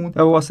واسطه اون و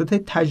به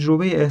واسطه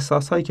تجربه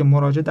احساسایی که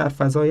مراجع در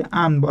فضای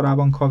امن با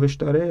روانکاوش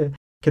داره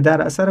که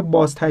در اثر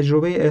باز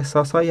تجربه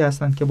احساسایی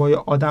هستند که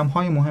با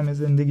آدم‌های مهم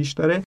زندگیش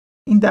داره،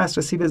 این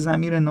دسترسی به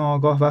ضمیر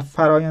ناآگاه و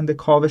فرایند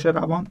کاوش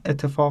روان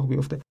اتفاق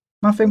بیفته.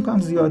 من فکر می‌کنم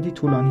زیادی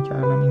طولانی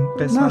کردم این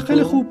قسمت. نه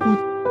خیلی خوب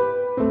بود.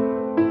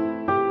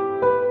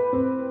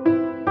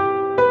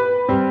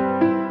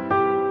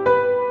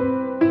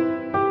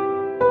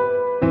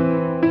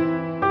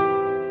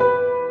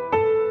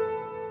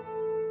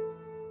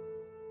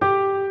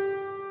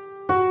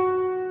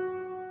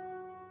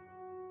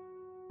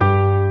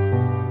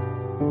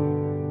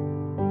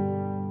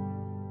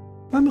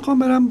 من میخوام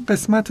برم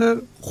قسمت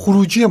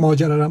خروجی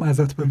ماجرا رو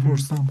ازت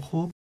بپرسم.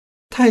 خب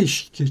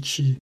تهش که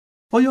چی؟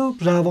 آیا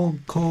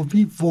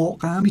روانکاوی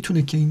واقعا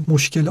میتونه که این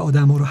مشکل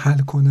آدما رو حل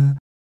کنه؟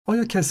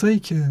 آیا کسایی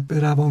که به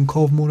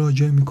روانکاو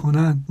مراجعه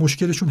میکنن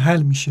مشکلشون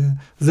حل میشه،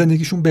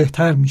 زندگیشون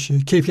بهتر میشه،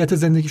 کیفیت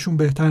زندگیشون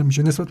بهتر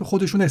میشه، نسبت به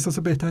خودشون احساس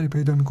بهتری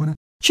پیدا میکنن؟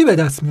 چی به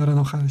دست میارن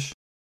آخرش؟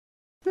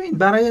 ببین،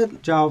 برای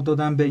جواب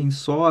دادن به این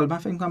سوال من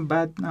فکر می‌کنم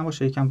بد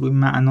نباشه یکم روی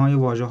معنای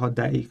واژه‌ها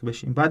دقیق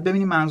بشیم. بعد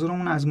ببینیم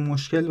منظورمون از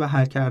مشکل و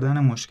حل کردن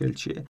مشکل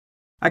چیه.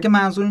 اگه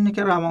منظور اینه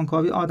که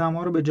روانکاوی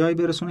آدم‌ها رو به جایی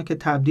برسونه که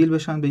تبدیل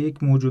بشن به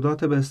یک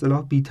موجودات به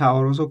اصطلاح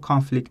بی‌تعارض و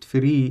کانفلیکت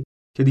فری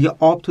که دیگه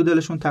آب تو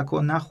دلشون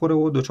تکون نخوره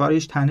و دچار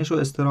هیچ تنش و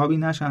اضطرابی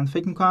نشن،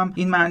 فکر می‌کنم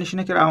این معنیش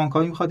اینه که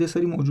روانکاوی می‌خواد یه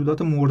سری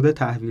موجودات مرده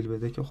تحویل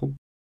بده که خب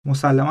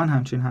مسلماً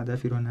همچین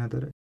هدفی رو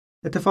نداره.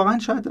 اتفاقاً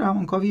شاید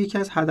روانکاوی یکی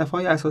از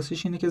هدف‌های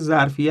اساسیش اینه که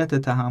ظرفیت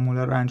تحمل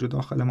رنج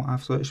داخل ما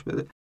افزایش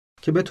بده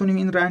که بتونیم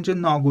این رنج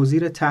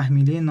ناگزیر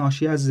تحمیلی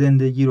ناشی از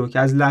زندگی رو که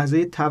از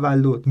لحظه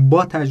تولد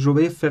با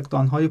تجربه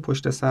فقدان‌های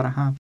پشت سر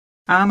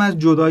هم از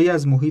جدایی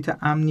از محیط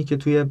امنی که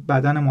توی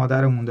بدن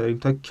مادرمون داریم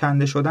تا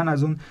کنده شدن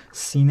از اون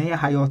سینه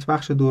حیات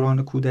بخش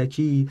دوران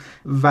کودکی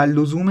و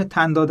لزوم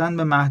تن دادن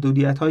به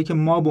محدودیت‌هایی که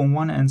ما به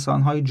عنوان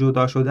انسان‌های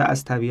جدا شده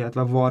از طبیعت و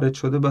وارد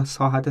شده به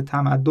ساحت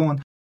تمدن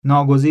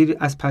ناگزیر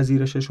از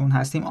پذیرششون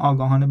هستیم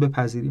آگاهانه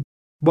بپذیریم.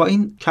 با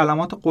این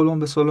کلمات قلم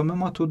به سلمه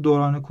ما تو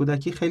دوران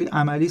کودکی خیلی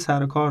عملی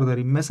سر کار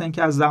داریم، مثل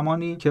اینکه از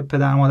زمانی که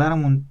پدر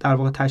مادرمون در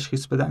واقع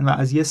تشخیص بدن و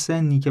از یه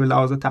سنی که به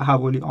لحاظ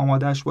تحولی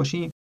آمادهش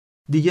باشیم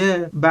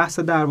دیگه بحث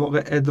در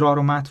واقع ادرار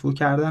و مدفوع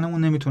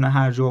کردنمون نمیتونه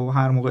هر جا و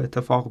هر موقع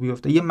اتفاق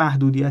بیفته، یه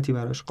محدودیتی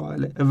براش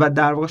قائله و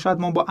در واقع شاید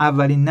ما با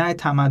اولین نه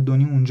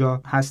تمدنی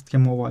اونجا هست که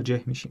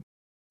مواجه میشیم.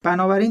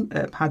 بنابراین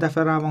هدف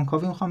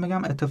روانکاوی میخوام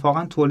بگم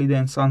اتفاقا تولید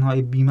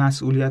انسان‌های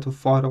بی‌مسئولیت و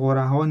فارغ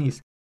الرها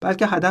نیست،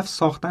 بلکه هدف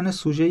ساختن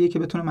سوژه‌ایه که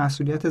بتونه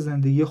مسئولیت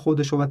زندگی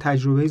خودش و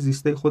تجربه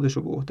زیسته خودش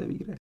رو به عهده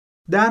بگیره.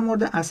 در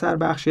مورد اثر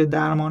بخشی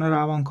درمان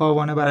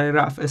روانکاوانه برای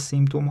رفع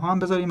سیمپتوم‌ها هم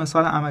بذار یه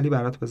مثال عملی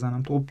برات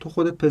بزنم. تو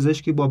خودت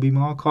پزشکی با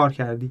بیمه‌ها کار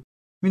کردی.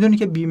 میدونی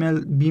که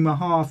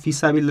بیمه‌ها فی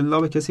سبیل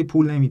الله به کسی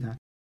پول نمیدن.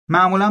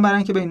 معمولا برای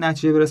اینکه به این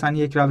نتیجه برسن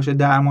یک روش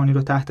درمانی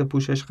رو تحت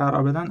پوشش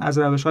قرار بدن، از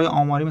روش‌های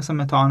آماری مثل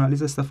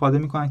متاآنالیز استفاده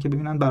می‌کنن که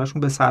ببینن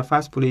براشون به صرفه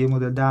است پول یه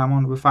مدل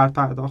درمان رو به فرد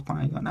پرداخت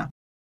کنن یا نه.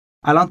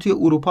 الان توی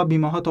اروپا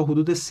بیمه‌ها تا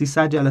حدود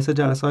 300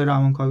 جلسه‌های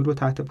روانکاوی رو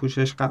تحت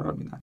پوشش قرار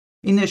میدن.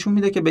 این نشون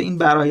میده که به این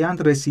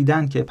برآیند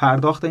رسیدن که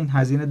پرداخت این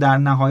هزینه در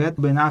نهایت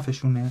به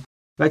نفعشونه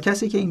و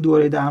کسی که این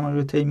دوره درمانی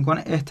رو طی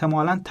میکنه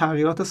احتمالاً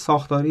تغییرات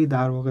ساختاری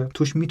در واقع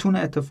توش میتونه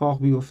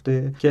اتفاق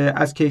بیفته که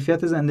از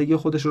کیفیت زندگی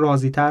خودش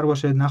راضی‌تر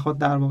باشه، نخواد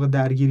در واقع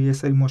درگیری یه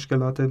سری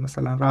مشکلات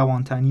مثلا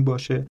روانتنی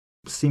باشه.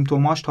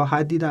 سیمپتوماش تا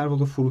حدی در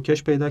واقع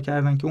فروکش پیدا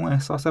کردن که اون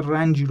احساس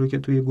رنجی رو که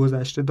توی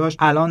گذشته داشت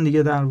الان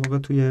دیگه در واقع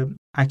توی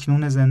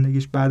اکنون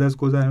زندگیش بعد از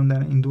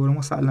گذروندن این دوره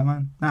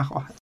مسلماً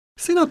نخواهد.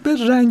 سینا، به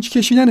رنج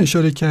کشیدن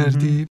اشاره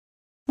کردی.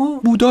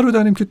 ما بودا رو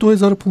داریم که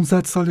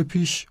 2500 سال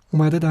پیش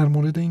اومده در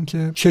مورد این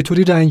که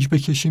چطوری رنج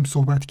بکشیم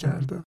صحبت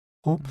کرده.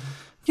 خب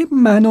یه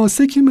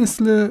مناسکی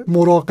مثل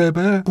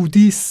مراقبه،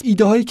 بودیسم،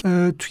 ایده هایی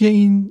که توی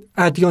این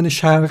ادیان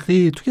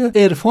شرقی، توی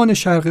عرفان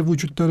شرقی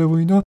وجود داره و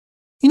اینا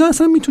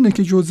اصلا میتونه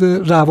که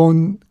جزء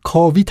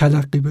روانکاوی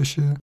تلقی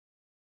بشه.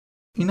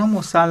 اینا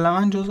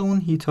مسلماً جز اون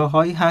حیطه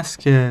هایی هست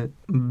که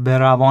به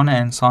روان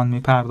انسان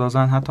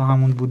میپردازن. حتی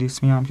همون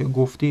بودیسمی هم که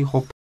گفتی،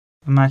 خب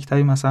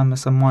مکتبی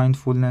مثل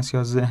مایندفولنس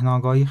یا ذهن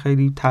آگاهی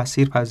خیلی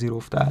تأثیر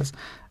پذیرفته از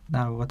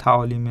در واقع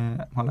تعالیم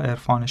حالا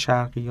عرفان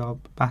شرقی یا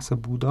بحث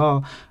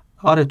بودا.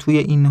 آره توی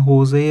این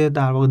حوزه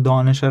در واقع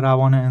دانش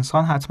روان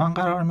انسان حتما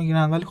قرار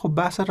میگیرن، ولی خب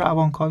بحث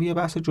روانکاوی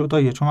بحث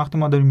جداییه، چون وقتی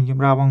ما داریم میگیم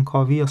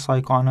روانکاوی یا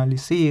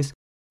سایکوآنالیسیس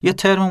یه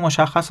ترم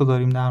مشخص رو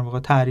داریم در واقع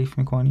تعریف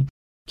میکنیم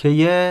که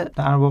یه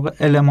در واقع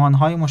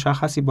المان‌های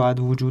مشخصی باید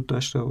وجود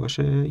داشته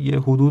باشه، یه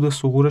حدود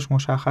ثغورش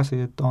مشخصه،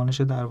 یه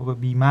دانش در واقع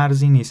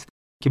بی‌مرزی نیست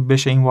که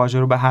بشه این واژه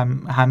رو به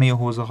همه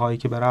حوزه‌هایی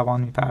که به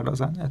روان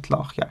میپردازن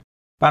اطلاق کرد.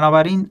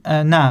 بنابراین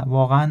نه،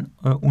 واقعا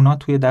اونا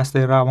توی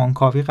دسته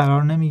روانکاوی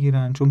قرار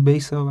نمیگیرن، چون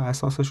بیس و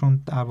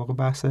اساسشون در واقع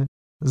بحث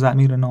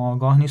ضمیر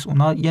ناآگاه نیست.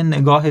 اونا یه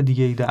نگاه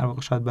دیگه‌ای در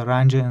واقع شاید به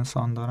رنج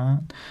انسان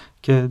دارن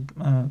که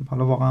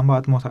حالا واقعا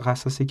باید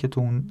متخصصی که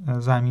تو اون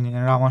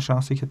زمینه،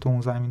 روانشناسی که تو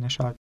اون زمینه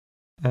شاید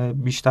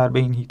بیشتر به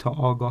این حیطه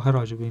آگاه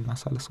راجع به این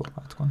مسئله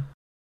صحبت کنه.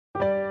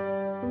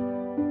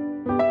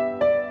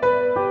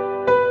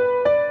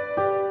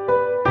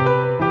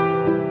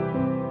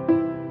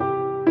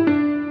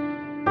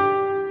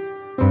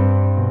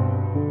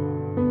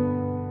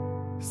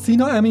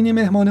 سینا امینی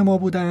مهمان ما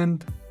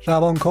بودند،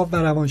 روانکاو و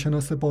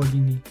روانشناس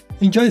بالینی.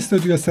 اینجا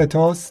استودیو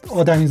ستاست.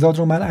 آدمیزاد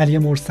رو من علی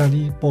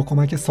مرسلی با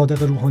کمک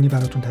صادق روحانی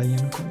براتون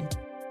تهیه میکنیم.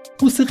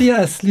 موسیقی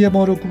اصلی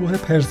ما رو گروه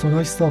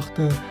پرسوناژ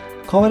ساخته.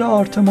 کاور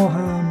آرت ما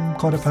هم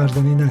کار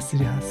فرزانه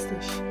نصیری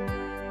هستش.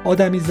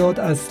 آدمیزاد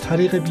از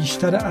طریق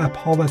بیشتر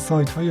اپ‌ها و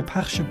سایت‌های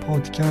پخش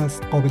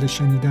پادکست قابل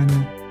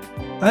شنیدنه.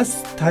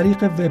 از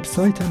طریق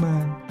وبسایت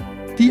من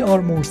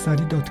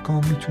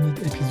drmorsali.com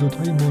میتونید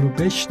اپیزودهای ما رو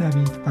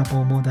بشنوید و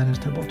با ما در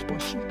ارتباط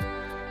باشید.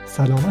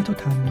 سلامت و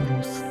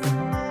تندرست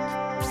بمونید.